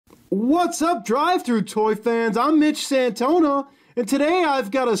What's up, drive-thru toy fans? I'm Mitch Santona, and today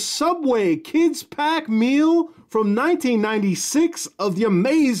I've got a Subway Kids Pack meal from 1996 of The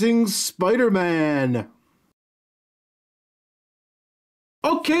Amazing Spider-Man.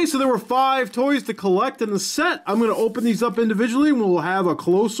 Okay, so there were 5 toys to collect in the set. I'm going to open these up individually and we'll have a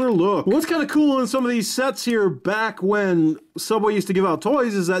closer look. What's kind of cool in some of these sets here back when Subway used to give out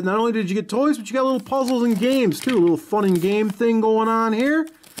toys is that not only did you get toys, but you got little puzzles and games too. A little fun and game thing going on here.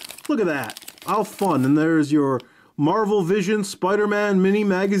 Look at that. How fun. And there's your Marvel Vision Spider-Man mini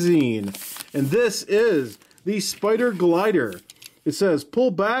magazine. And this is the Spider Glider. It says,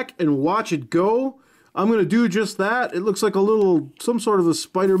 pull back and watch it go. I'm going to do just that. It looks like a little, some sort of a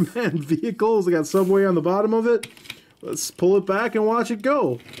Spider-Man vehicle. It's got Subway on the bottom of it. Let's pull it back and watch it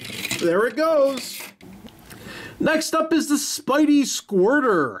go. There it goes. Next up is the Spidey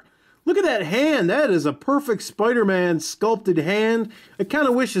Squirter. Look at that hand. That is a perfect Spider-Man sculpted hand. I kind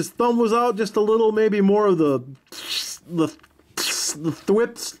of wish his thumb was out just a little, maybe more of the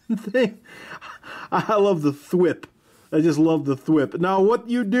thwips thing. I love the thwip. I just love the thwip. Now what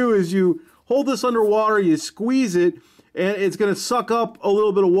you do is you hold this underwater, you squeeze it, and it's going to suck up a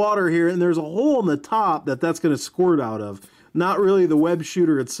little bit of water here, and there's a hole in the top that's going to squirt out of. Not really the web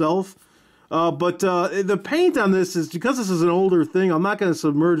shooter itself. But the paint on this is, because this is an older thing, I'm not going to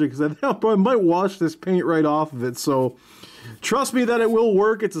submerge it because I think I probably might wash this paint right off of it. So trust me that it will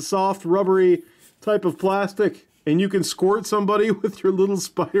work. It's a soft, rubbery type of plastic, and you can squirt somebody with your little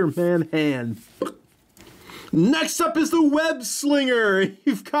Spider-Man hand. Next up is the Web Slinger.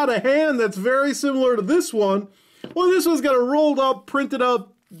 You've got a hand that's very similar to this one. Well, this one's got a rolled up, printed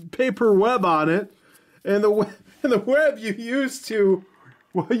up paper web on it. And the web you use to,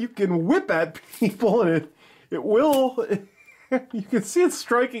 well, you can whip at people, and it will. You can see it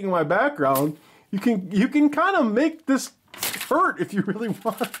striking in my background. You can kind of make this hurt if you really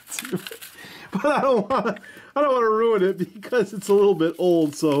want to, but I don't want to ruin it because it's a little bit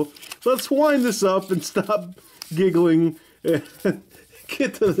old. So let's wind this up and stop giggling and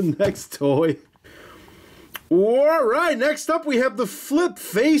get to the next toy. All right, next up we have the Flip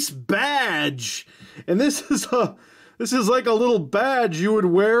Face Badge, and this is like a little badge you would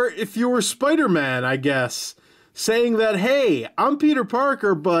wear if you were Spider-Man, I guess. Saying that, hey, I'm Peter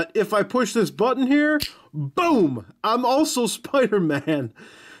Parker, but if I push this button here, boom, I'm also Spider-Man.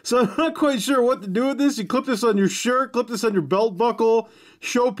 So I'm not quite sure what to do with this. You clip this on your shirt, clip this on your belt buckle,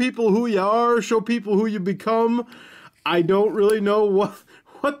 show people who you are, show people who you become. I don't really know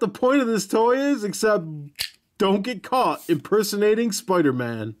what the point of this toy is, except don't get caught impersonating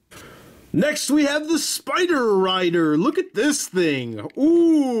Spider-Man. Next, we have the Spider Rider. Look at this thing.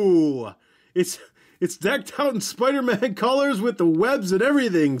 Ooh, it's decked out in Spider-Man colors with the webs and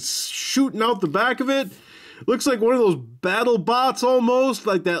everything shooting out the back of it. Looks like one of those battle bots almost,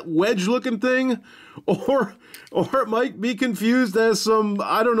 like that wedge-looking thing. Or it might be confused as some,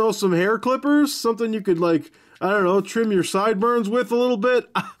 I don't know, some hair clippers. Something you could, like, I don't know, trim your sideburns with a little bit.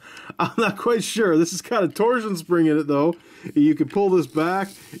 I'm not quite sure. This has got a torsion spring in it, though. You can pull this back.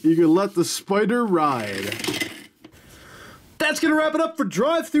 You can let the spider ride. That's going to wrap it up for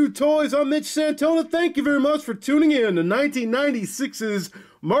Drive-Thru Toys. I'm Mitch Santona. Thank you very much for tuning in to 1996's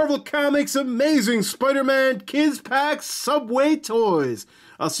Marvel Comics Amazing Spider-Man Kids Pack Subway Toys.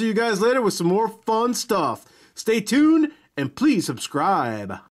 I'll see you guys later with some more fun stuff. Stay tuned and please subscribe.